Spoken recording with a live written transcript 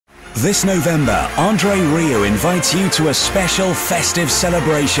This November, André Rieu invites you to a special festive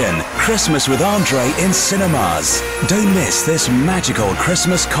celebration, Christmas with André in cinemas. Don't miss this magical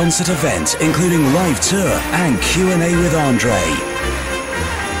Christmas concert event, including live tour and Q&A with André.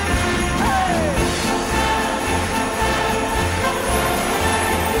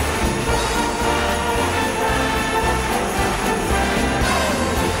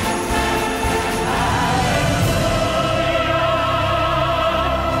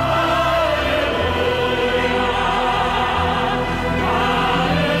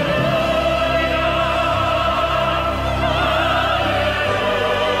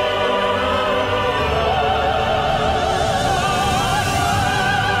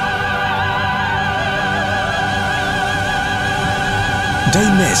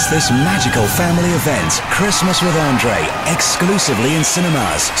 Don't miss this magical family event, Christmas with André, exclusively in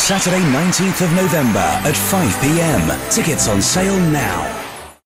cinemas, Saturday 19th of November at 5 p.m. Tickets on sale now.